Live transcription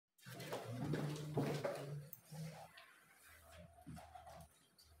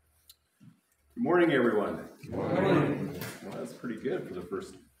Good morning, everyone. Good morning. Well, that's pretty good for the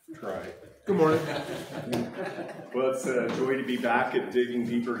first try. Good morning. Well, it's a joy to be back at Digging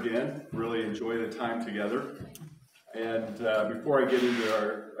Deeper again. Really enjoy the time together. And before I get into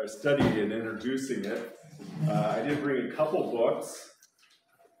our study and introducing it, I did bring a couple books.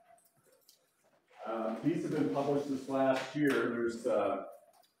 These have been published this last year. There's a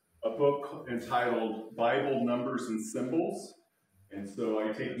book entitled Bible Numbers and Symbols. And so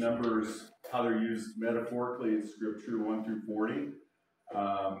I take numbers, how they're used metaphorically in Scripture, 1 through 40.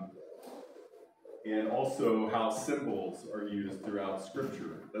 And also how symbols are used throughout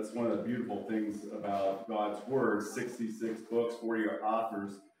Scripture. That's one of the beautiful things about God's Word, 66 books, 40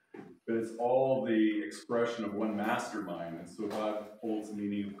 authors, but it's all the expression of one mastermind. And so God holds the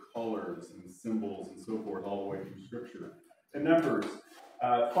meaning of colors and symbols and so forth all the way through Scripture. And numbers.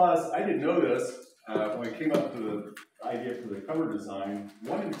 Plus, I didn't know this when I came up with the idea for the cover design,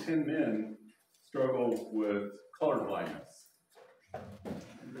 1 in 10 men struggle with color blindness.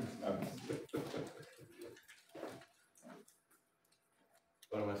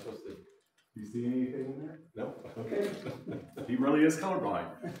 What am I supposed to do? Do you see anything in there? No. Okay. He really is colorblind.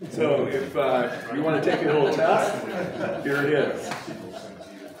 So if you want to take a little test, here it is.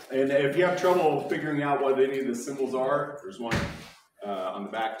 And if you have trouble figuring out what any of the symbols are, there's one on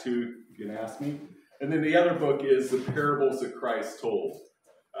the back too, you can ask me. And then the other book is The Parables that Christ Told.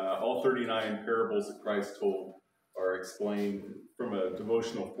 All 39 parables that Christ told are explained from a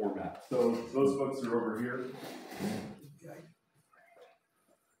devotional format. So those books are over here.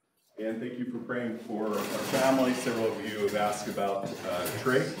 And thank you for praying for our family. Several of you have asked about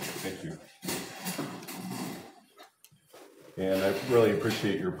Trey. Thank you. And I really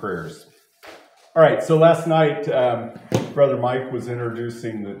appreciate your prayers. All right, so last night, Brother Mike was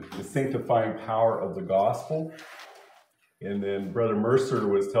introducing the sanctifying power of the gospel. And then Brother Mercer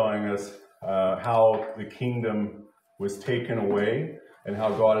was telling us how the kingdom was taken away and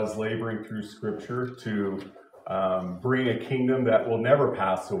how God is laboring through Scripture to bring a kingdom that will never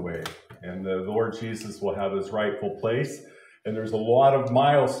pass away. And the Lord Jesus will have his rightful place. And there's a lot of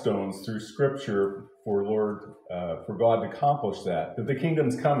milestones through Scripture for God to accomplish that. But the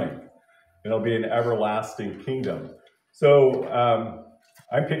kingdom's coming. It'll be an everlasting kingdom. So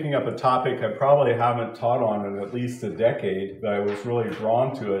I'm picking up a topic I probably haven't taught on in at least a decade, but I was really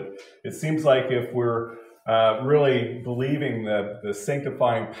drawn to it. It seems like if we're really believing the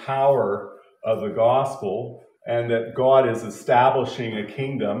sanctifying power of the gospel, and that God is establishing a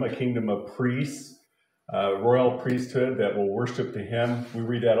kingdom of priests, royal priesthood that will worship to him. We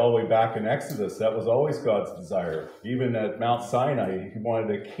read that all the way back in Exodus. That was always God's desire. Even at Mount Sinai, he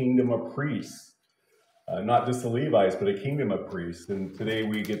wanted a kingdom of priests. Not just the Levites, but a kingdom of priests. And today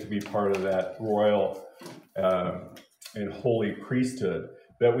we get to be part of that royal and holy priesthood.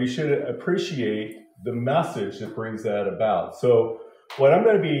 That we should appreciate the message that brings that about. So what I'm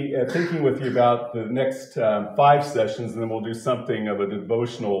going to be thinking with you about the next 5 sessions, and then we'll do something of a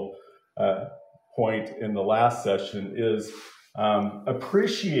devotional point in the last session, is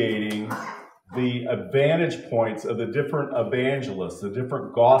appreciating the advantage points of the different evangelists, the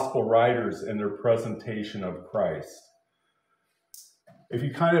different gospel writers in their presentation of Christ. If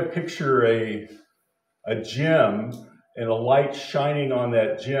you kind of picture a gem and a light shining on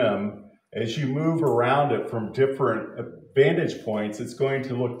that gem, as you move around it from different vantage points, it's going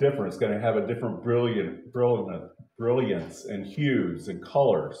to look different. It's going to have a different brilliance and hues and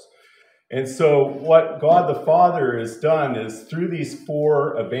colors. And so what God the Father has done is through these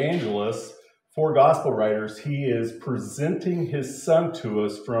 4 evangelists, 4 gospel writers, he is presenting his son to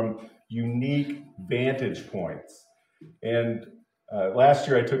us from unique vantage points. And last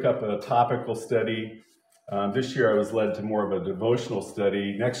year I took up a topical study. This year I was led to more of a devotional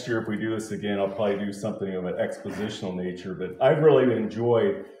study. Next year, if we do this again, I'll probably do something of an expositional nature. But I've really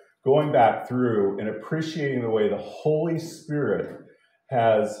enjoyed going back through and appreciating the way the Holy Spirit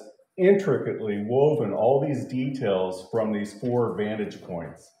has intricately woven all these details from these 4 vantage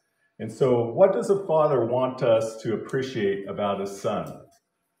points. And so what does the Father want us to appreciate about his Son?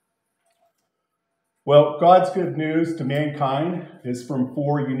 Well, God's good news to mankind is from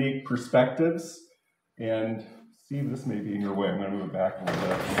 4 unique perspectives. And Steve, this may be in your way. I'm going to move it back a little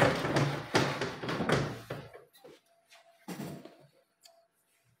bit.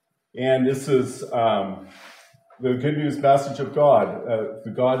 And this is the good news message of God.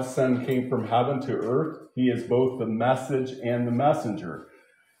 The God's Son came from heaven to earth. He is both the message and the messenger.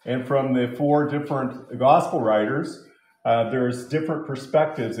 And from the 4 different gospel writers, there's different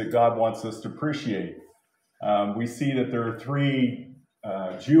perspectives that God wants us to appreciate. We see that there are 3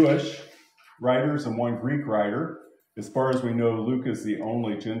 Jewish writers and 1 Greek writer. As far as we know, Luke is the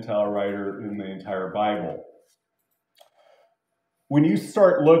only Gentile writer in the entire Bible. When you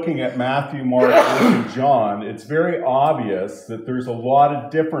start looking at Matthew, Mark, Luke, and John, it's very obvious that there's a lot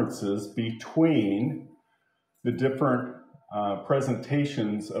of differences between the different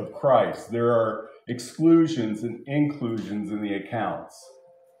presentations of Christ. There are exclusions and inclusions in the accounts.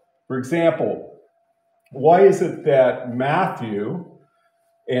 For example, why is it that Matthew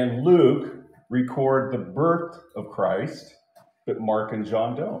and Luke record the birth of Christ, but Mark and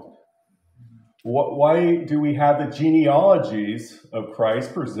John don't? Why do we have the genealogies of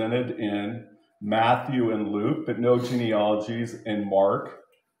Christ presented in Matthew and Luke, but no genealogies in Mark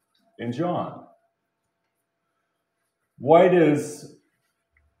and John? Why does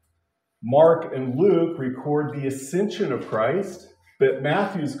Mark and Luke record the ascension of Christ, but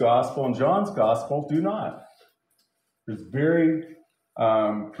Matthew's gospel and John's gospel do not? There's very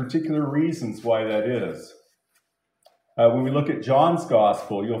particular reasons why that is. When we look at John's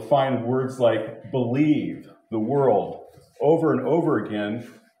gospel, you'll find words like believe, the world, over and over again,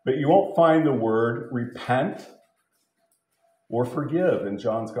 but you won't find the word repent or forgive in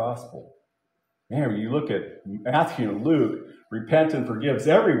John's gospel. Man, when you look at Matthew and Luke, repent and forgive's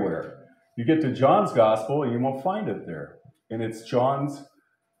everywhere. You get to John's gospel and you won't find it there. And it's John's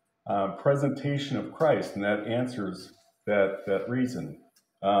presentation of Christ, and that answers that reason.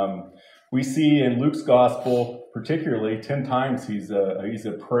 We see in Luke's gospel, particularly, 10 times he's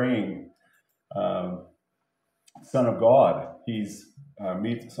a praying Son of God. He's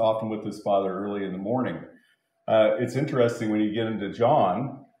meets often with his Father early in the morning. It's interesting when you get into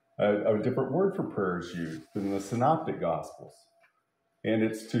John, a different word for prayer is used than the Synoptic Gospels, and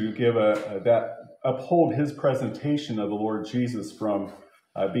it's to give that uphold his presentation of the Lord Jesus from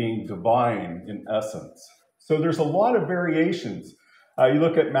being divine in essence. So there's a lot of variations. You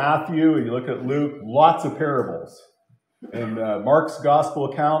look at Matthew and you look at Luke, lots of parables. In Mark's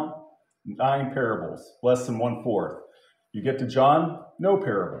gospel account, 9 parables, less than 1/4. You get to John, no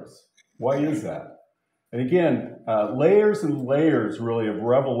parables. Why is that? And again, layers and layers really of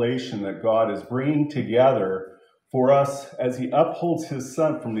revelation that God is bringing together for us as he upholds his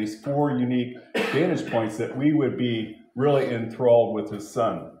Son from these 4 unique vantage points that we would be really enthralled with his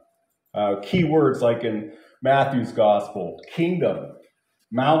Son. Key words like in Matthew's gospel, kingdom,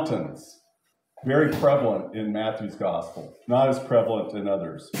 mountains, very prevalent in Matthew's gospel, not as prevalent in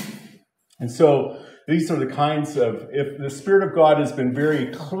others. And so these are the kinds of, if the Spirit of God has been very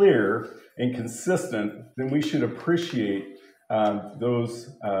clear and consistent, then we should appreciate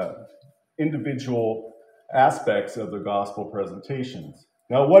those individual aspects of the gospel presentations.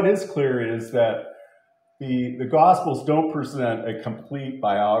 Now, what is clear is that the Gospels don't present a complete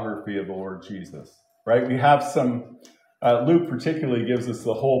biography of the Lord Jesus, right? We have some, Luke particularly gives us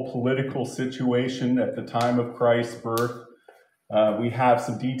the whole political situation at the time of Christ's birth. We have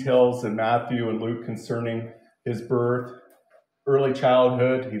some details in Matthew and Luke concerning his birth, early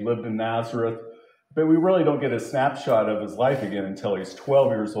childhood. He lived in Nazareth, but we really don't get a snapshot of his life again until he's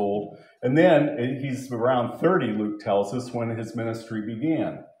 12 years old. And then he's around 30, Luke tells us, when his ministry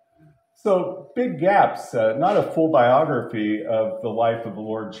began. So big gaps, not a full biography of the life of the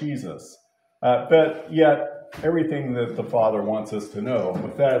Lord Jesus, but yet everything that the Father wants us to know.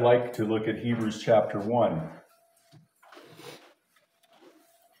 With that, I'd like to look at Hebrews chapter 1.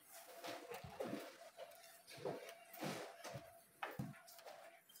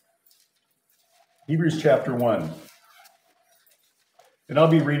 Hebrews chapter 1. And I'll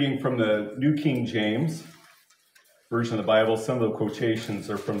be reading from the New King James version of the Bible. Some of the quotations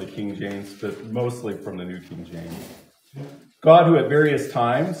are from the King James, but mostly from the New King James. God, who at various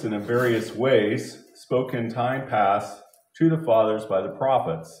times and in various ways spoke in time past to the fathers by the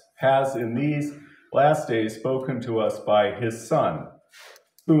prophets, has in these last days spoken to us by his Son,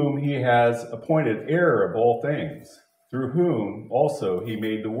 whom he has appointed heir of all things, through whom also he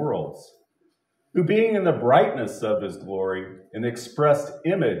made the worlds, who being in the brightness of his glory, and expressed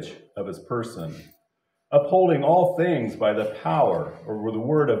image of his person, upholding all things by the power, or the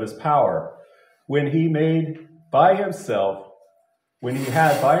word of his power, when he had by himself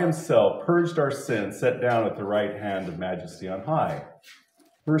purged our sins, sat down at the right hand of majesty on high.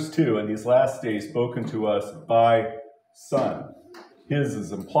 Verse 2, in these last days spoken to us by Son. His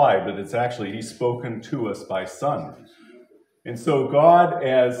is implied, but it's actually he's spoken to us by Son. And so God,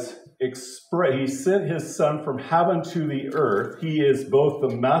 he sent his Son from heaven to the earth. He is both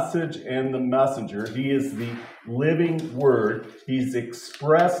the message and the messenger. He is the living word. He's the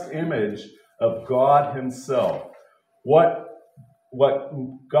expressed image of God himself. What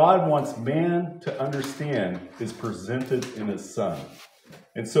God wants man to understand is presented in his Son.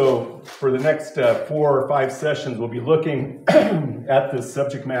 And so for the next 4 or 5 sessions, we'll be looking at this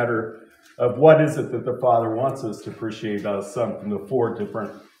subject matter of what is it that the Father wants us to appreciate about His Son from the 4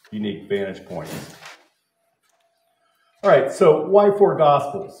 different unique vantage points. All right, so why 4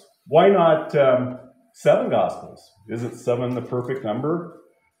 Gospels? Why not 7 Gospels? Isn't 7 the perfect number?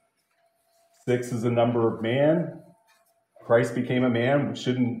 6 is the number of man. Christ became a man.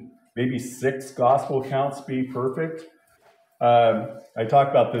 Shouldn't maybe 6 Gospel accounts be perfect? I talk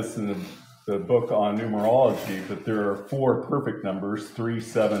about this in the book on numerology, but there are 4 perfect numbers, 3,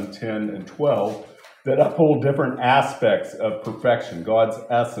 7, 10, and 12, that uphold different aspects of perfection, God's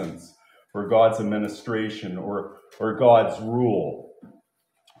essence, or God's administration, or God's rule.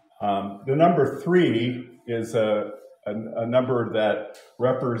 The number 3 is a number that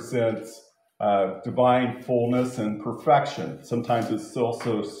represents divine fullness and perfection. Sometimes it's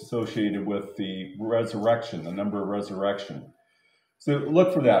also associated with the resurrection, the number of resurrection. So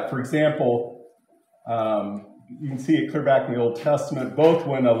look for that. For example, you can see it clear back in the Old Testament, both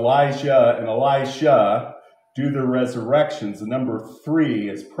when Elijah and Elisha do their resurrections, the number 3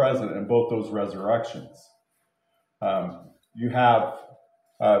 is present in both those resurrections. You have,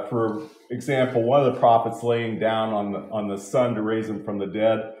 for example, one of the prophets laying down on the Son to raise him from the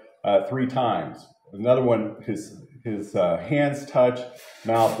dead 3 times. Another one, his hands touch,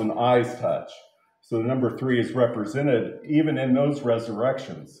 mouth and eyes touch. So the number 3 is represented even in those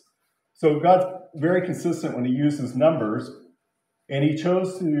resurrections. So God's very consistent when He uses numbers, and He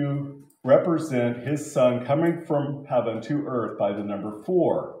chose to represent His Son coming from heaven to earth by the number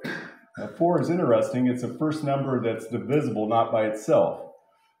 4. Now 4 is interesting. It's the first number that's divisible, not by itself.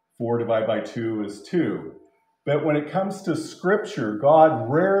 4 divided by 2 is 2. But when it comes to Scripture, God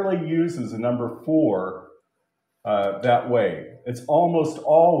rarely uses the number 4 that way. It's almost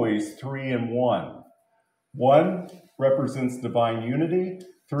always 3 and 1. 1 represents divine unity,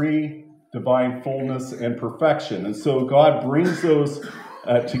 3, divine fullness and perfection. And so God brings those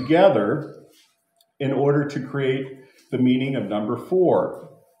together in order to create the meaning of number 4.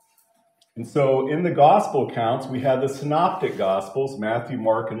 And so in the gospel accounts, we have the synoptic gospels, Matthew,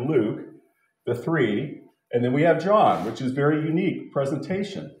 Mark, and Luke, the 3. And then we have John, which is very unique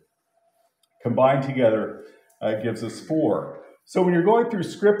presentation. Combined together gives us 4. So when you're going through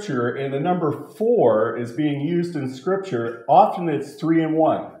Scripture and the number 4 is being used in Scripture, often it's 3 and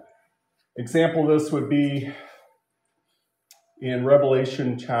 1. Example of this would be in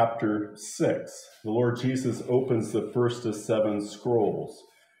Revelation chapter 6. The Lord Jesus opens the first of 7 scrolls,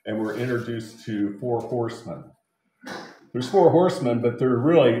 and we're introduced to 4 horsemen. There's 4 horsemen, but they're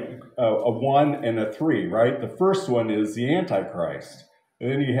really a 1 and a 3, right? The first one is the Antichrist.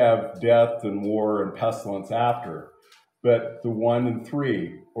 And then you have death and war and pestilence after. But the 1 and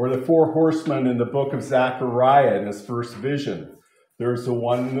 3, or the 4 horsemen in the book of Zechariah in his first vision. There's the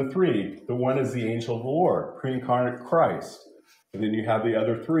 1 and the 3. The 1 is the angel of the Lord, pre-incarnate Christ. And then you have the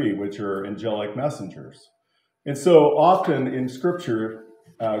other 3, which are angelic messengers. And so often in Scripture,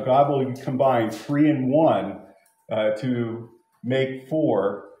 God will combine 3 and 1 to make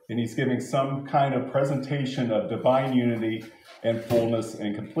 4, and He's giving some kind of presentation of divine unity and fullness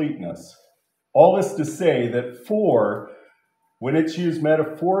and completeness. All this to say that 4, when it's used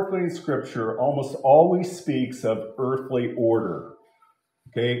metaphorically in Scripture, almost always speaks of earthly order.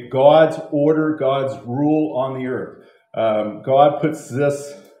 Okay, God's order, God's rule on the earth. God puts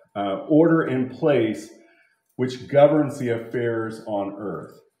this order in place which governs the affairs on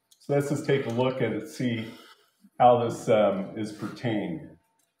earth. So let's just take a look at it, see how this is pertained.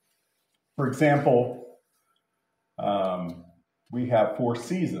 For example, we have 4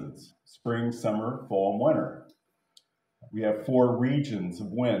 seasons: spring, summer, fall, and winter. We have 4 regions of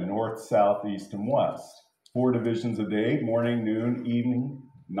wind: north, south, east, and west. 4 divisions of day: morning, noon, evening,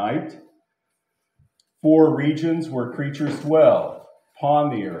 night. 4 regions where creatures dwell: upon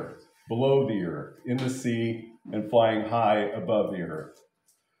the earth, below the earth, in the sea, and flying high above the earth.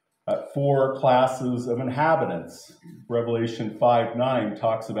 4 classes of inhabitants. Revelation 5:9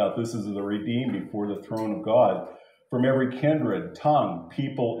 talks about this as the redeemed before the throne of God from every kindred, tongue,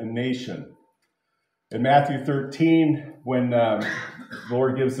 people, and nation. In Matthew 13, when the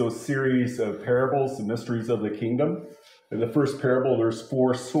Lord gives those series of parables, the mysteries of the kingdom, in the first parable, there's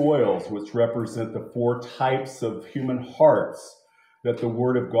 4 soils, which represent the 4 types of human hearts that the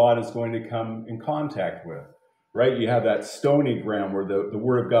Word of God is going to come in contact with. Right? You have that stony ground where the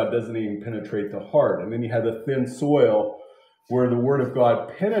Word of God doesn't even penetrate the heart. And then you have the thin soil where the Word of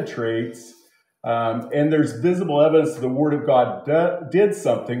God penetrates, and there's visible evidence that the Word of God did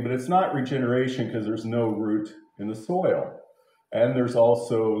something, but it's not regeneration because there's no root in the soil. And there's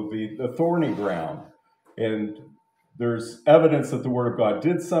also the thorny ground. And There's evidence that the Word of God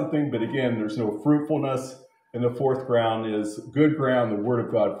did something, but again, there's no fruitfulness. And the fourth ground is good ground. The Word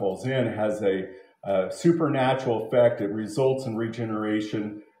of God falls in, has a supernatural effect. It results in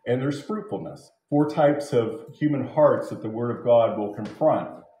regeneration, and there's fruitfulness. 4 types of human hearts that the Word of God will confront.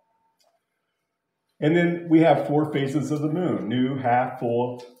 And then we have 4 phases of the moon: new, half,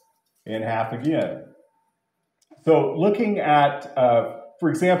 full, and half again. So looking at, for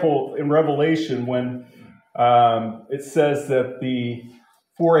example, in Revelation, when it says that the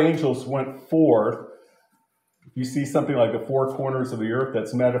 4 angels went forth, you see something like the 4 corners of the earth.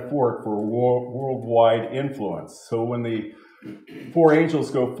 That's metaphoric for worldwide influence. So when the 4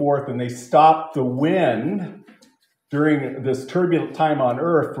 angels go forth and they stop the wind during this turbulent time on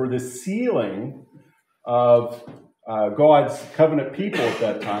earth for the sealing of God's covenant people at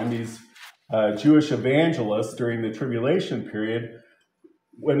that time, these Jewish evangelists during the tribulation period,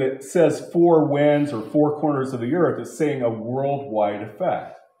 when it says 4 winds or 4 corners of the earth, it's saying a worldwide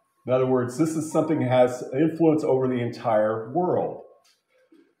effect. In other words, this is something that has influence over the entire world.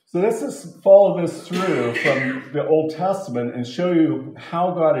 So let's just follow this through from the Old Testament and show you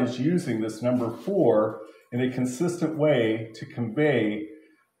how God is using this number 4 in a consistent way to convey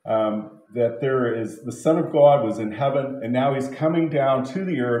that there is the Son of God was in heaven, and now he's coming down to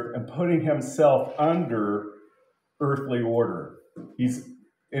the earth and putting himself under earthly order. He's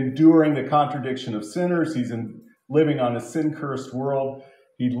enduring the contradiction of sinners. He's living on a sin-cursed world.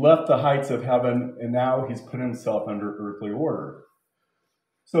 He left the heights of heaven, and now he's put himself under earthly order.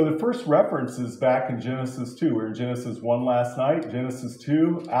 So the first reference is back in Genesis 2. We're in Genesis 1 last night. Genesis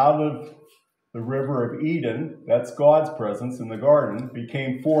 2, out of the river of Eden, that's God's presence in the garden,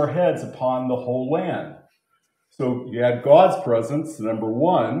 became 4 heads upon the whole land. So you had God's presence, number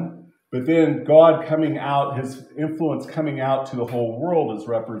 1, but then God coming out, his influence coming out to the whole world is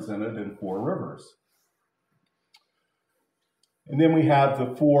represented in 4 rivers. And then we have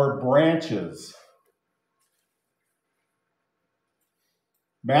the 4 branches.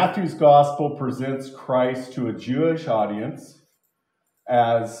 Matthew's gospel presents Christ to a Jewish audience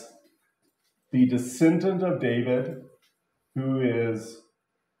as the descendant of David, who is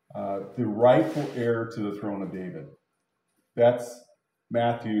the rightful heir to the throne of David. That's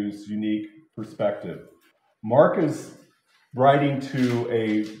Matthew's unique perspective. Mark is writing to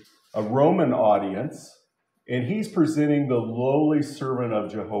a Roman audience, and he's presenting the lowly servant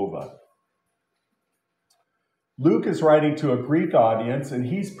of Jehovah. Luke is writing to a Greek audience, and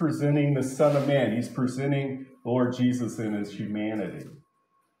he's presenting the Son of Man. He's presenting the Lord Jesus in his humanity.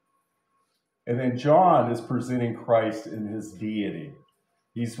 And then John is presenting Christ in his deity.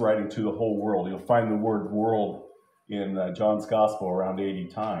 He's writing to the whole world. You'll find the word world in John's gospel around 80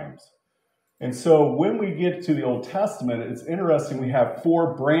 times. And so when we get to the Old Testament, it's interesting. We have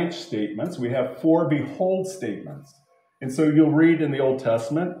 4 branch statements. We have 4 behold statements. And so you'll read in the Old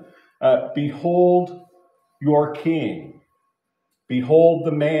Testament, behold your king. Behold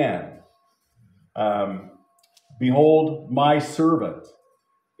the man. Behold my servant.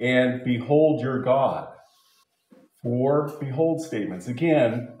 And behold your God. 4 behold statements.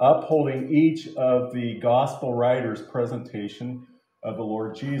 Again, upholding each of the gospel writers' presentation of the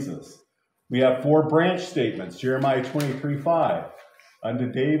Lord Jesus. We have 4 branch statements. Jeremiah 23:5.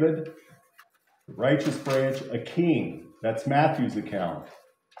 Unto David, the righteous branch, a king. That's Matthew's account.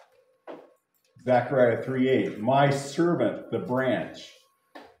 Zechariah 3:8. My servant, the branch.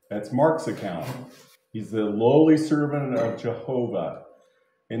 That's Mark's account. He's the lowly servant of Jehovah.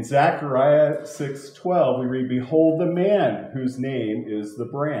 In Zechariah 6:12, we read, behold the man whose name is the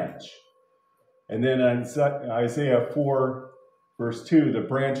branch. And then in Isaiah 4, verse 2, the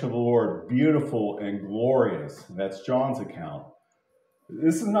branch of the Lord, beautiful and glorious. That's John's account.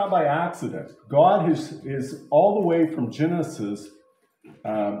 This is not by accident. God is all the way from Genesis,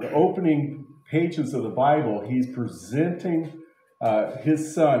 the opening pages of the Bible, he's presenting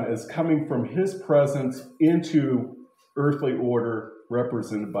his Son as coming from his presence into earthly order,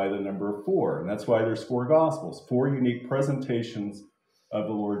 represented by the number 4. And that's why there's 4 Gospels, 4 unique presentations of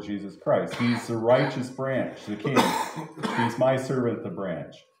the Lord Jesus Christ. He's the righteous branch, the king. He's my servant, the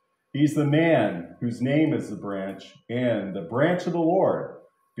branch. He's the man whose name is the branch, and the branch of the Lord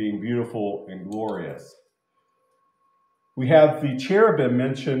being beautiful and glorious. We have the cherubim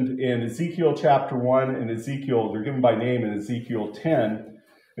mentioned in Ezekiel chapter 1 and Ezekiel, they're given by name in Ezekiel 10.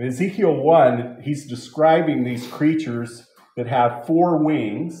 In Ezekiel 1, he's describing these creatures that have 4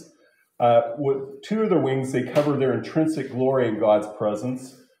 wings. With 2 of their wings, they cover their intrinsic glory in God's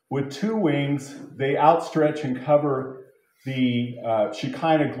presence. With 2 wings, they outstretch and cover the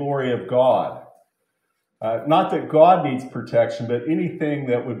Shekinah glory of God. Not that God needs protection, but anything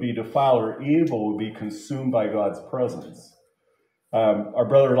that would be defiled or evil would be consumed by God's presence. Our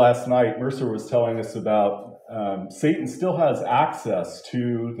brother last night, Mercer, was telling us about Satan still has access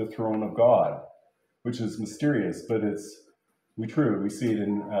to the throne of God, which is mysterious, but it's true. We see it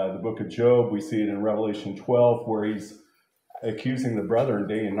in the book of Job. We see it in Revelation 12, where he's accusing the brethren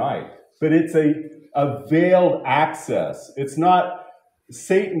day and night. But it's a veiled access. It's not,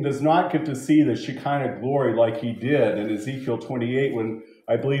 Satan does not get to see the Shekinah glory like he did in Ezekiel 28, when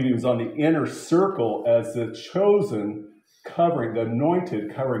I believe he was on the inner circle as the chosen covering, the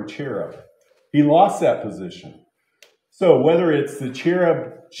anointed covering cherub. He lost that position. So whether it's the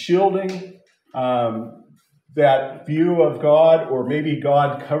cherub shielding that view of God, or maybe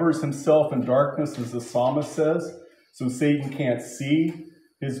God covers himself in darkness, as the psalmist says, so Satan can't see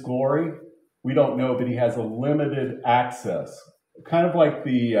his glory, we don't know, but he has a limited access. Kind of like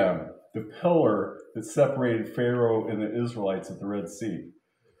the pillar that separated Pharaoh and the Israelites at the Red Sea.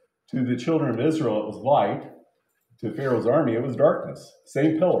 To the children of Israel, it was light. To Pharaoh's army, it was darkness.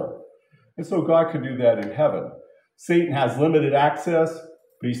 Same pillar. And so God could do that in heaven. Satan has limited access,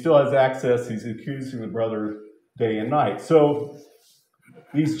 but he still has access. He's accusing the brother day and night. So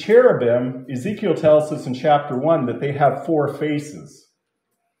these cherubim, Ezekiel tells us in chapter 1 that they have 4 faces.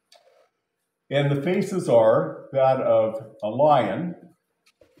 And the faces are that of a lion,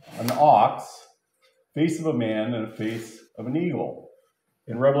 an ox, face of a man, and a face of an eagle.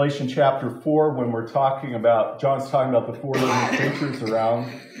 In Revelation chapter 4, when we're talking about, John's talking about the 4 living creatures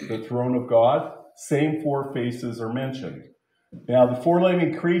around the throne of God, same 4 faces are mentioned. Now, the 4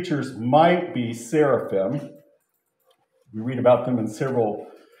 living creatures might be seraphim. We read about them in several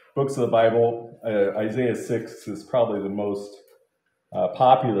books of the Bible. Isaiah 6 is probably the most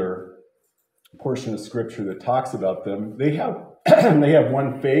popular portion of scripture that talks about them. They have they have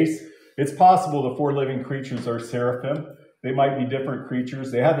 1 face. It's possible the 4 living creatures are seraphim. They might be different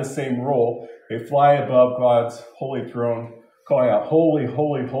creatures. They have the same role. They fly above God's holy throne, calling out, "Holy,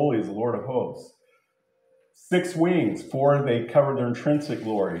 holy, holy is the Lord of hosts." 6 wings. 4, they cover their intrinsic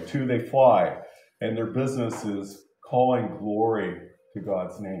glory. 2, they fly. And their business is calling glory to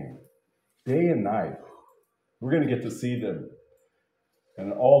God's name. Day and night. We're going to get to see them.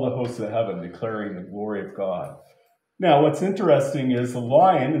 And all the hosts of heaven declaring the glory of God. Now, what's interesting is the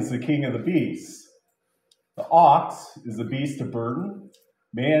lion is the king of the beasts. The ox is the beast of burden.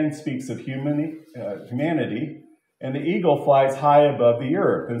 Man speaks of humanity. And the eagle flies high above the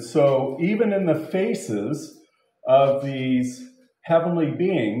earth. And so, even in the faces of these heavenly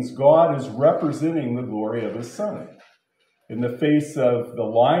beings, God is representing the glory of his Son. In the face of the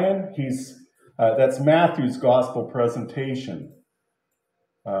lion, that's Matthew's gospel presentation.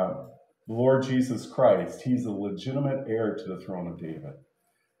 The Lord Jesus Christ, he's a legitimate heir to the throne of David.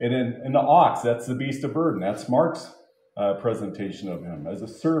 And in the ox, that's the beast of burden. That's Mark's presentation of him as a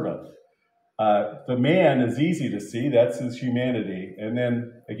servant. The man is easy to see. That's his humanity. And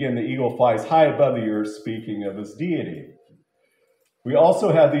then, again, the eagle flies high above the earth, speaking of his deity. We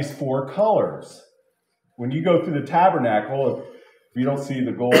also have these 4 colors. When you go through the tabernacle, if you don't see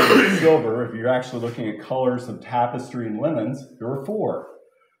the gold and the silver, if you're actually looking at colors of tapestry and linens, there were 4.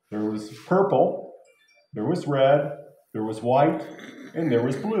 There was purple, there was red, there was white, and there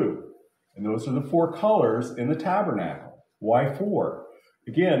was blue. And those are the 4 colors in the tabernacle. Why 4?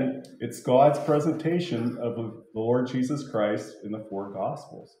 Again, it's God's presentation of the Lord Jesus Christ in the 4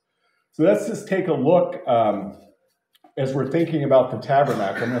 Gospels. So let's just take a look as we're thinking about the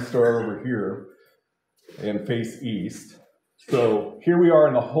tabernacle. I'm going to start over here and face east. So here we are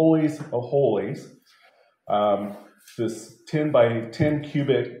in the Holies of Holies, this 10 by 10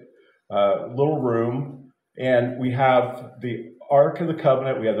 cubic little room, and we have the Ark of the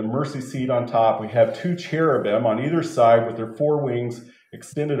Covenant, we have the mercy seat on top, we have 2 cherubim on either side with their 4 wings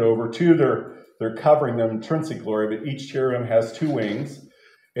extended over. 2, they're covering them intrinsic glory, but each cherubim has 2 wings.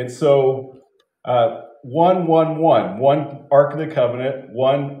 And so 1 Ark of the Covenant,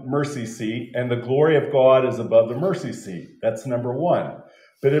 1 mercy seat, and the glory of God is above the mercy seat. That's number 1.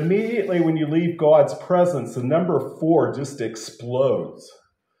 But immediately when you leave God's presence, the number 4 just explodes.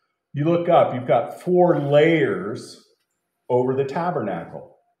 You look up, you've got 4 layers over the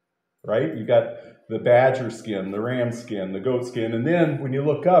tabernacle, right? You've got the badger skin, the ram skin, the goat skin, and then when you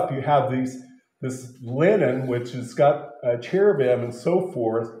look up, you have this linen, which has got cherubim and so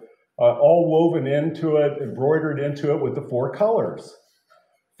forth, all woven into it, embroidered into it with the 4 colors.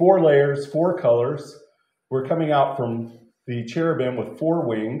 4 layers, 4 colors. We're coming out from the cherubim with 4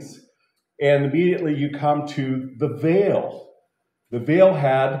 wings, and immediately you come to the veil. The veil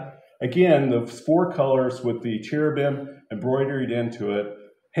had, again, the 4 colors with the cherubim embroidered into it,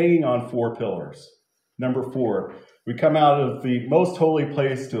 hanging on 4 pillars. Number 4, we come out of the most holy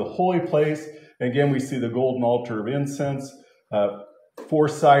place to the holy place. Again, we see the golden altar of incense,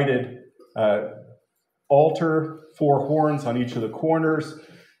 four-sided altar, 4 horns on each of the corners.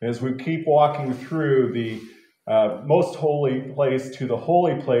 As we keep walking through the most holy place to the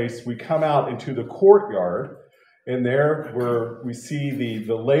holy place, we come out into the courtyard, and there where we see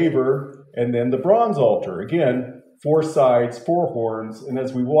the laver and then the bronze altar. Again, 4 sides, 4 horns, and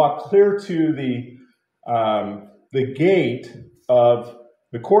as we walk clear to the gate of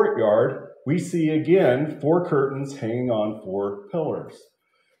the courtyard, we see again 4 curtains hanging on 4 pillars.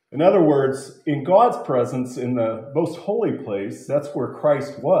 In other words, in God's presence in the most holy place, that's where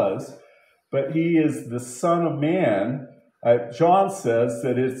Christ was, but he is the Son of Man. John says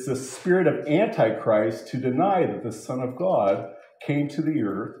that it's the spirit of Antichrist to deny that the Son of God came to the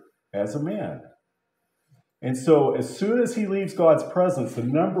earth as a man. And so as soon as he leaves God's presence, the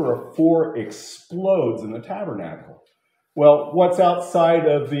number of 4 explodes in the tabernacle. Well, what's outside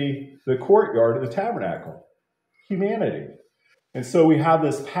of the courtyard of the tabernacle? Humanity. And so we have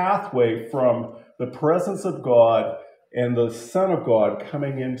this pathway from the presence of God and the Son of God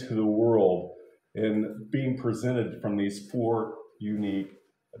coming into the world and being presented from these 4 unique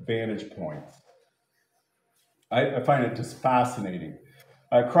vantage points. I find it just fascinating.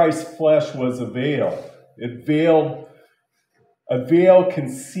 Christ's flesh was a veil. A veil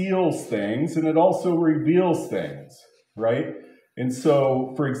conceals things, and it also reveals things, right? And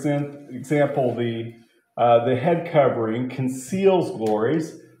so, for example, the head covering conceals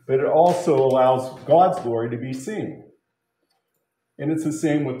glories, but it also allows God's glory to be seen. And it's the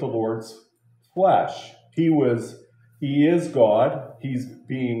same with the Lord's flesh. He is God. He's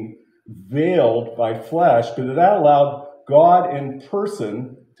being veiled by flesh, but that allowed God in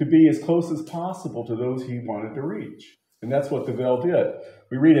person to be as close as possible to those he wanted to reach. And that's what the veil did.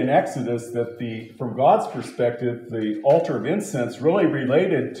 We read in Exodus that from God's perspective, the altar of incense really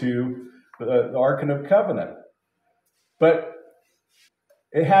related to the Ark of the Covenant. But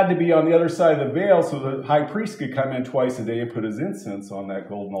it had to be on the other side of the veil so the high priest could come in twice a day and put his incense on that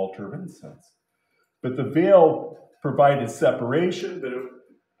golden altar of incense. But the veil provided separation,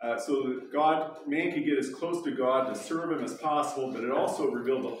 so that man could get as close to God to serve him as possible, but it also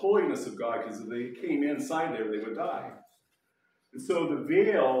revealed the holiness of God, because if they came inside there, they would die. And so the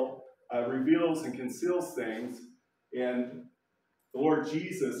veil reveals and conceals things, and the Lord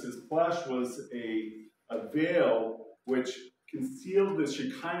Jesus, his flesh was a veil which concealed the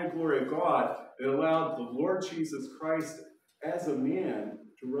Shekinah glory of God that allowed the Lord Jesus Christ as a man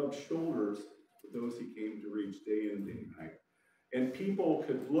to rub shoulders with those he came to reach day in and day night. And people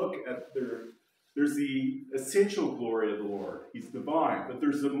could look at there's the essential glory of the Lord. He's divine. But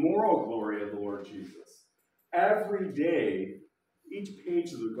there's the moral glory of the Lord Jesus. Every day, each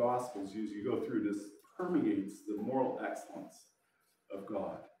page of the Gospels, as you go through this, permeates the moral excellence of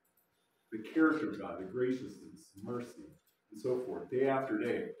God, the character of God, the graciousness, mercy, and so forth, day after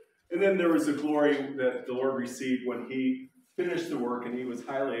day. And then there was the glory that the Lord received when he finished the work and he was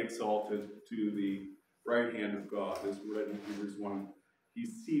highly exalted to the right hand of God. As we read in Hebrews 1,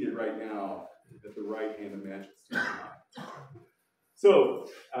 he's seated right now at the right hand of majesty. So,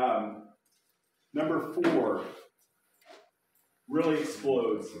 number 4 really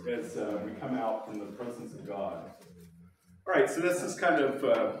explodes as we come out from the presence of God. All right, so this is kind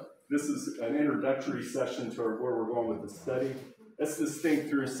of this is an introductory session to where we're going with the study. Let's just think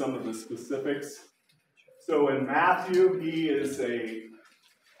through some of the specifics. So in Matthew, he is a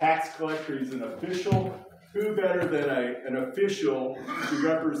tax collector. He's an official. Who better than an official to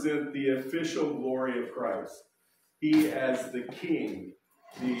represent the official glory of Christ? He as the king,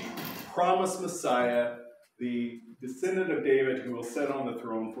 the promised Messiah, the descendant of David who will sit on the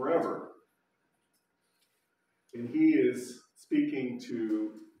throne forever. And he is speaking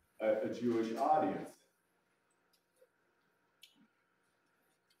to a Jewish audience.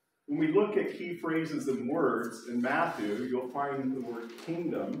 When we look at key phrases and words in Matthew, you'll find the word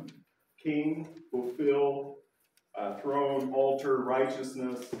kingdom, king, fulfill, throne, altar,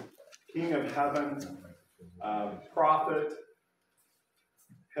 righteousness, king of heaven, prophet,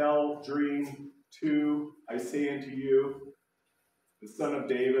 hell, dream, two, I say unto you, the son of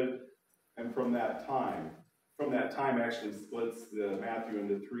David, and from that time. From that time actually splits Matthew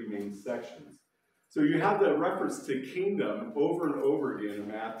into 3 main sections. So you have the reference to kingdom over and over again in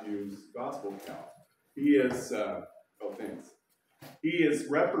Matthew's gospel account. He is, He is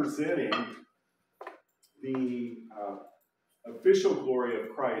representing the official glory of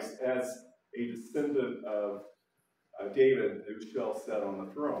Christ as a descendant of David who shall sit on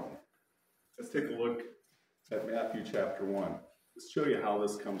the throne. Let's take a look at Matthew chapter 1. Let's show you how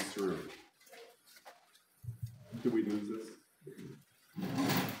this comes through. Did we lose this?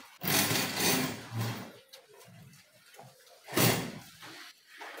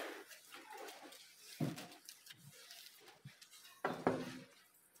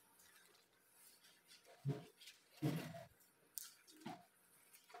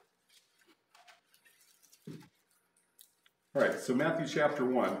 All right, so Matthew chapter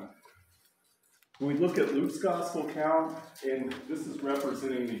 1. When we look at Luke's gospel account, and this is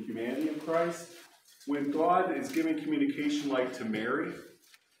representing the humanity of Christ, when God is giving communication like to Mary,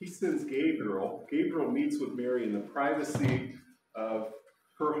 he sends Gabriel. Gabriel meets with Mary in the privacy of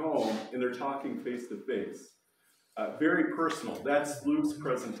her home, and they're talking face to face. Very personal. That's Luke's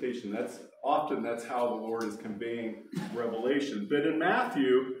presentation. That's how the Lord is conveying revelation. But in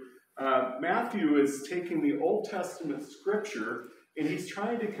Matthew, Matthew is taking the Old Testament scripture, and he's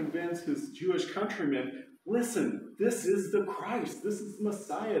trying to convince his Jewish countrymen, listen, this is the Christ, this is the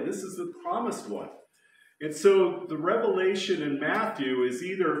Messiah, this is the promised one. And so the revelation in Matthew is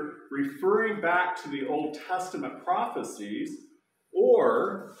either referring back to the Old Testament prophecies,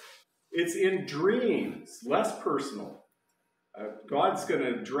 or it's in dreams, less personal. God's going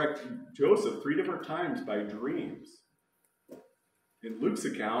to direct Joseph 3 different times by dreams. In Luke's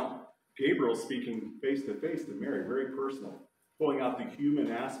account, Gabriel speaking face to face to Mary, very personal, pulling out the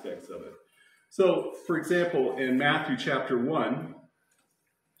human aspects of it. So, for example, in Matthew chapter 1,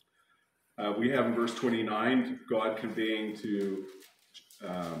 we have in verse 29, God conveying to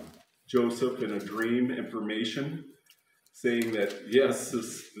Joseph in a dream information, saying that, yes, the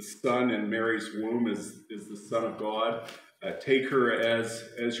son in Mary's womb is the Son of God. Take her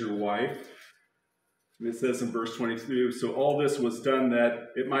as your wife. And it says in verse 22, so all this was done that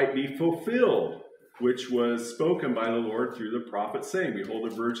it might be fulfilled, which was spoken by the Lord through the prophet, saying,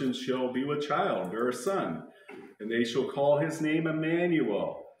 behold, the virgin shall be with child, and bear a son, and they shall call his name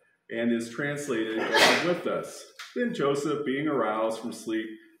Emmanuel, and is translated, God with us. Then Joseph, being aroused from sleep,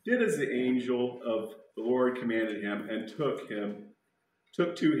 did as the angel of the Lord commanded him, and took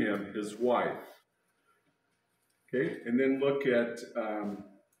to him his wife. Okay, and then look at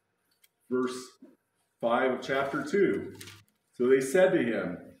verse 5 of chapter 2. So they said to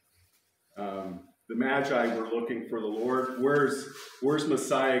him, the Magi were looking for the Lord. Where's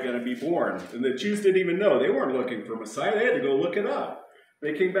Messiah going to be born? And the Jews didn't even know. They weren't looking for Messiah. They had to go look it up.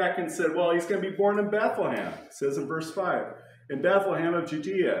 They came back and said, well, he's going to be born in Bethlehem. It says in verse 5, in Bethlehem of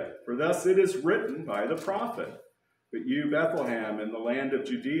Judea, for thus it is written by the prophet, but you, Bethlehem, in the land of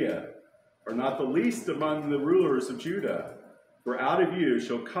Judea, are not the least among the rulers of Judah, for out of you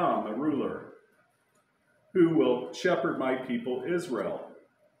shall come a ruler who will shepherd my people Israel.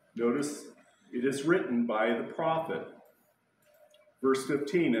 Notice it is written by the prophet. Verse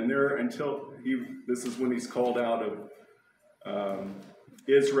 15, and there this is when he's called out of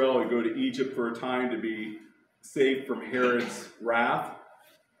Israel. He go to Egypt for a time to be saved from Herod's wrath.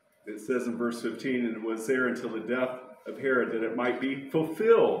 It says in verse 15, and it was there until the death of Herod that it might be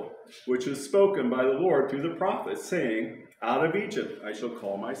fulfilled, which is spoken by the Lord through the prophet, saying, out of Egypt I shall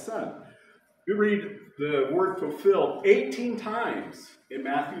call my son. We read the word fulfilled 18 times in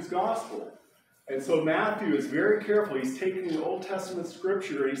Matthew's gospel. And so Matthew is very careful. He's taking the Old Testament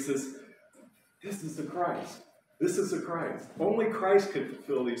scripture and he says, this is the Christ. This is the Christ. Only Christ could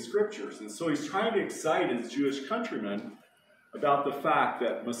fulfill these scriptures. And so he's trying to excite his Jewish countrymen about the fact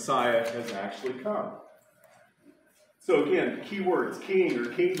that Messiah has actually come. So again, key words, king or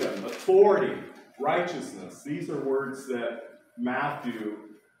kingdom, authority, righteousness. These are words that Matthew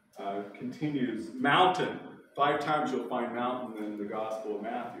continues. Mountain. 5 times you'll find mountain in the Gospel of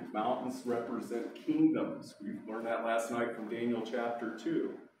Matthew. Mountains represent kingdoms. We learned that last night from Daniel chapter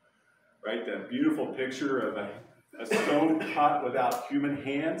 2. Right? That beautiful picture of a stone cut without human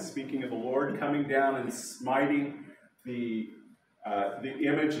hands, speaking of the Lord coming down and smiting the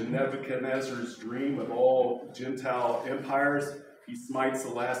image in Nebuchadnezzar's dream of all Gentile empires. He smites the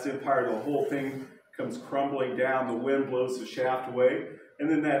last empire. The whole thing comes crumbling down. The wind blows the shaft away. And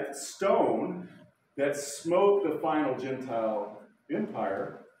then that stone that smote the final Gentile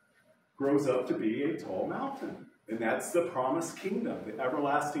empire grows up to be a tall mountain. And that's the promised kingdom, the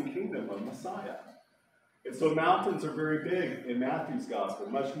everlasting kingdom of Messiah. And so mountains are very big in Matthew's gospel,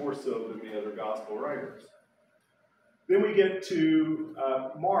 much more so than the other gospel writers. Then we get to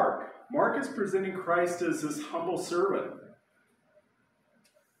Mark. Mark is presenting Christ as this humble servant.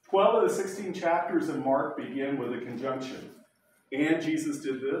 12 of the 16 chapters in Mark begin with a conjunction. And Jesus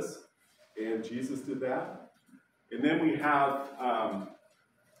did this, and Jesus did that. And then we have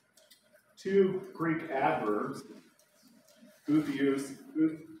 2 Greek adverbs, outheos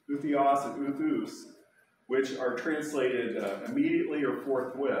and outhous, which are translated immediately or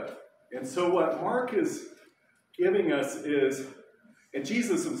forthwith. And so what Mark is giving us is, and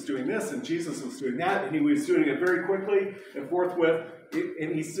Jesus was doing this, and Jesus was doing that, and he was doing it very quickly and forthwith,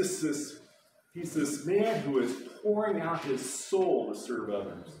 and he's this man who is pouring out his soul to serve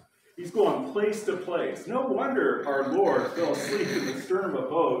others. He's going place to place. No wonder our Lord fell asleep in the stern of a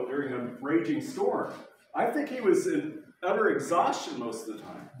boat during a raging storm. I think he was in utter exhaustion most of the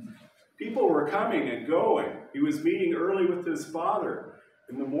time. People were coming and going. He was meeting early with his Father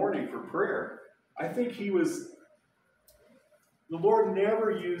in the morning for prayer. I think the Lord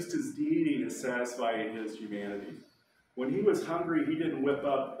never used his deity to satisfy his humanity. When he was hungry, he didn't whip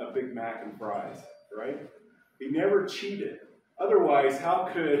up a Big Mac and fries, right? He never cheated. Otherwise, how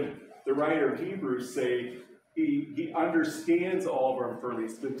could the writer of Hebrews say he understands all of our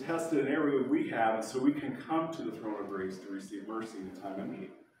infirmities, been tested in every way we have, and so we can come to the throne of grace to receive mercy in the time of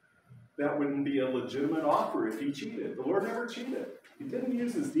need? That wouldn't be a legitimate offer if he cheated. The Lord never cheated. He didn't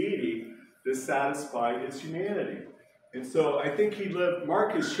use his deity to satisfy his humanity. And so I think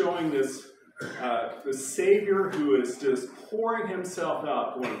Mark is showing this the Savior who is just pouring himself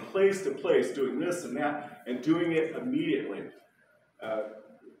out, going place to place, doing this and that, and doing it immediately.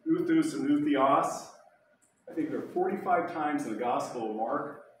 Uthus and Uthios, I think there are 45 times in the Gospel of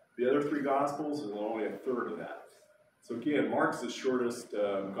Mark. The other three Gospels are only a third of that. So again, Mark's the shortest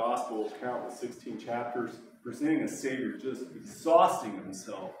Gospel account with 16 chapters, presenting a Savior just exhausting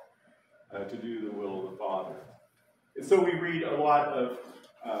himself to do the will of the Father. And so we read a lot of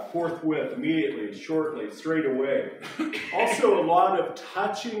forthwith, immediately, shortly, straight away. Also a lot of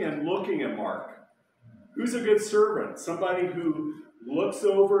touching and looking at Mark. Who's a good servant? Somebody who looks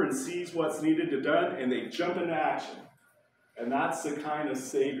over and sees what's needed to be done, and they jump into action. And that's the kind of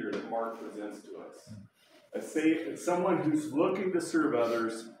Savior that Mark presents to us. Someone who's looking to serve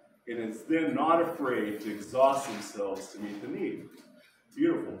others and is then not afraid to exhaust themselves to meet the need.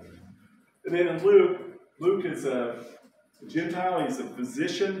 Beautiful. And then in Luke is a Gentile. He's a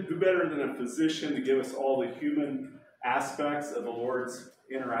physician. Who better than a physician to give us all the human aspects of the Lord's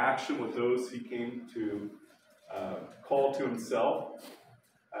interaction with those he came to call to himself?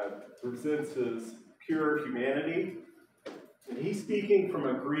 Presents his pure humanity. And he's speaking from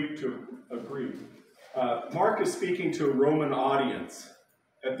a Greek to a Greek. Mark is speaking to a Roman audience.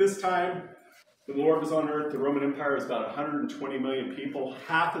 At this time, when the Lord was on earth, the Roman Empire was about 120 million people.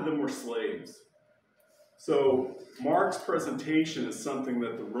 Half of them were slaves. So Mark's presentation is something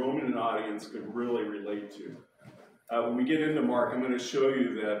that the Roman audience could really relate to. When we get into Mark, I'm going to show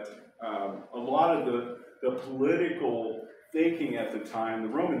you that a lot of the political thinking at the time, the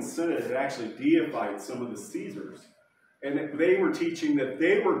Roman Senate had actually deified some of the Caesars. And they were teaching that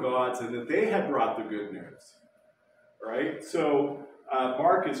they were gods and that they had brought the good news. Right? So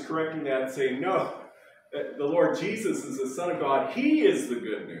Mark is correcting that and saying, no, the Lord Jesus is the Son of God. He is the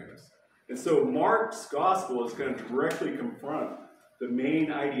good news. And so Mark's gospel is going to directly confront the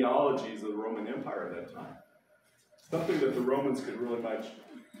main ideologies of the Roman Empire at that time. Something that the Romans could really much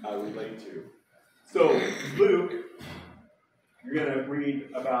relate to. So Luke, you're going to read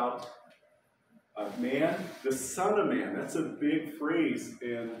about man, the Son of Man. That's a big phrase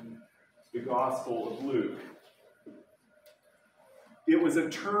in the Gospel of Luke. It was a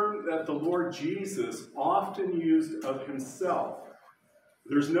term that the Lord Jesus often used of himself.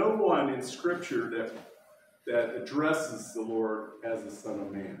 There's no one in Scripture that addresses the Lord as the Son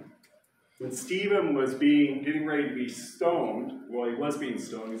of Man. When Stephen was getting ready to be stoned, well, he was being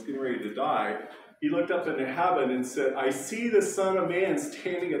stoned, he's getting ready to die, he looked up into heaven and said, I see the Son of Man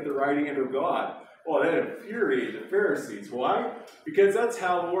standing at the right hand of God. Well, that infuriated the Pharisees. Why? Because that's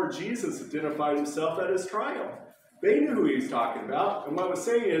how the Lord Jesus identified himself at his trial. They knew who he was talking about. And what I was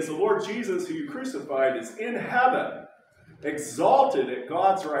saying is the Lord Jesus, who you crucified, is in heaven, exalted at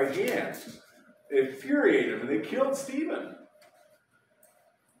God's right hand. It infuriated him, and they killed Stephen.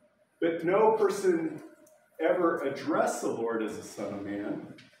 But no person ever addressed the Lord as the Son of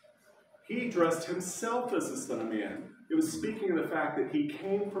Man. He addressed himself as the Son of Man. It was speaking of the fact that he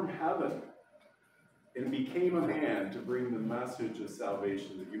came from heaven and became a man to bring the message of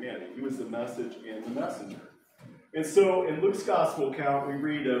salvation to humanity. He was the message and the messenger. And so in Luke's gospel account, we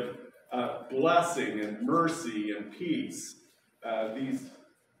read of blessing and mercy and peace. These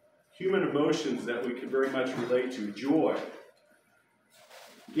human emotions that we can very much relate to. Joy.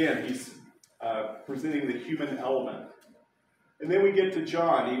 Again, he's presenting the human element. And then we get to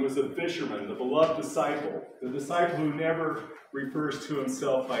John. He was a fisherman, the beloved disciple. The disciple who never refers to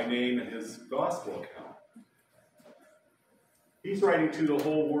himself by name in his gospel account. He's writing to the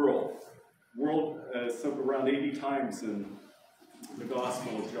whole world. Around 80 times in the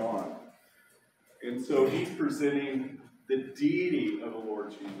Gospel of John. And so he's presenting the deity of the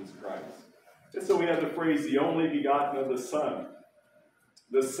Lord Jesus Christ. And so we have the phrase, the only begotten of the Son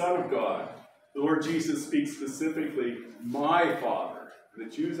of God. The Lord Jesus speaks specifically, my Father. The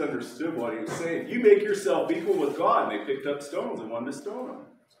Jews understood what he was saying. You make yourself equal with God. And they picked up stones and wanted to stone him.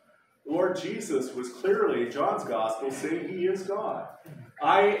 The Lord Jesus was clearly, in John's Gospel, saying he is God.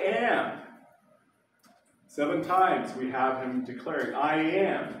 I am. 7 times we have him declaring, I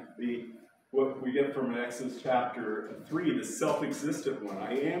am. What we get from Exodus chapter 3, the self-existent one.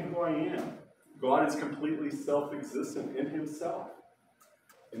 I am who I am. God is completely self-existent in himself.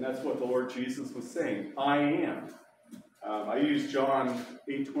 And that's what the Lord Jesus was saying. I am. I use John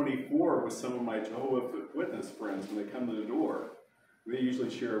 8:24 with some of my Jehovah's Witness friends when they come to the door. They usually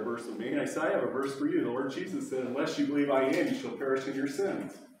share a verse with me. And I say, I have a verse for you. The Lord Jesus said, unless you believe I am, you shall perish in your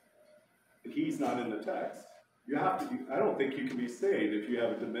sins. And he's not in the text. You have to be, I don't think you can be saved if you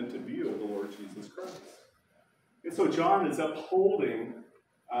have a demented view of the Lord Jesus Christ. And so John is upholding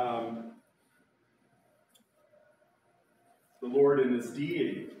the Lord in his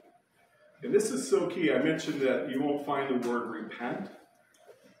deity. And this is so key. I mentioned that you won't find the word repent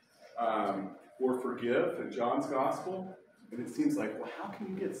or forgive in John's Gospel. And it seems like, well, how can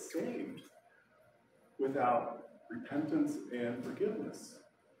you get saved without repentance and forgiveness?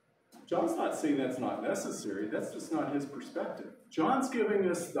 John's not saying that's not necessary. That's just not his perspective. John's giving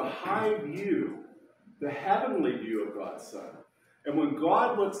us the high view, the heavenly view of God's Son. And when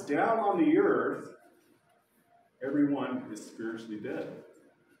God looks down on the earth, everyone is spiritually dead.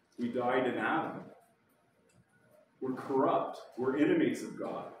 We died in Adam. We're corrupt. We're enemies of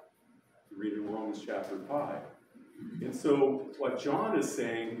God. You read in Romans chapter 5. And so what John is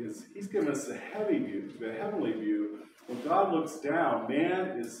saying is he's given us the heavenly view. When God looks down,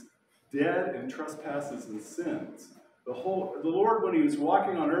 man is dead in trespasses and sins. The Lord, when he was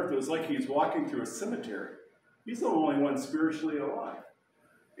walking on earth, it was like he was walking through a cemetery. He's the only one spiritually alive.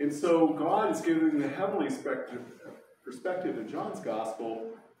 And so God is giving the heavenly perspective in John's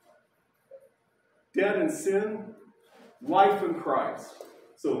Gospel. Dead in sin, life in Christ.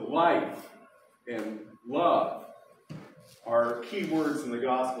 So life and love are key words in the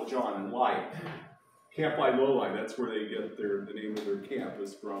Gospel of John, and life. Camp Lilai, that's where they get the name of their camp,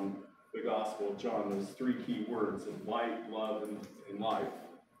 is from the Gospel of John, those 3 key words of light, love, and life.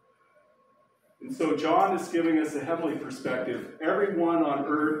 And so John is giving us a heavenly perspective. Everyone on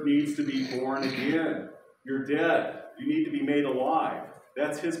earth needs to be born again. You're dead. You need to be made alive.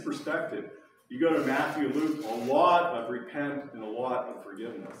 That's his perspective. You go to Matthew, Luke, a lot of repent and a lot of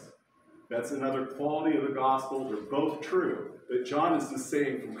forgiveness. That's another quality of the gospel. They're both true. But John is just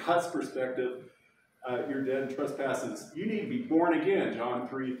saying, from God's perspective, you're dead in trespasses. You need to be born again, John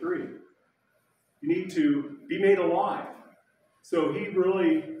 3:3. You need to be made alive. So he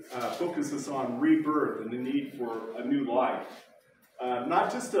really focuses on rebirth and the need for a new life.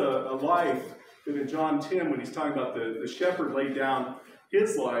 Not just a life that in John 10, when he's talking about the shepherd laid down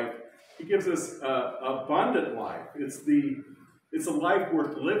his life, he gives us abundant life. It's a life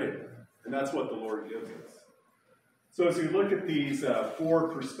worth living, and that's what the Lord gives us. So as we look at these 4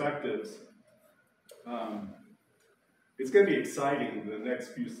 perspectives, it's going to be exciting in the next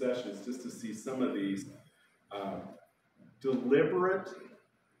few sessions just to see some of these deliberate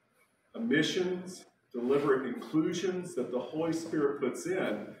omissions, deliberate inclusions that the Holy Spirit puts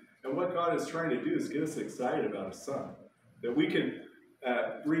in. And what God is trying to do is get us excited about His Son. That we can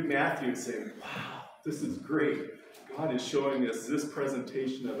read Matthew and say, wow, this is great. God is showing us this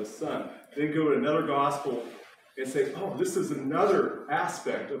presentation of His Son. Then go to another gospel and say, oh, this is another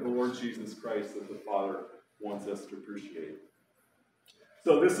aspect of the Lord Jesus Christ that the Father wants us to appreciate.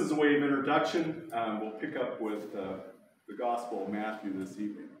 So this is a way of introduction. We'll pick up with the Gospel of Matthew this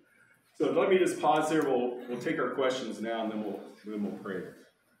evening. So let me just pause there. We'll take our questions now, and then we'll pray.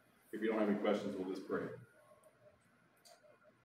 If you don't have any questions, we'll just pray.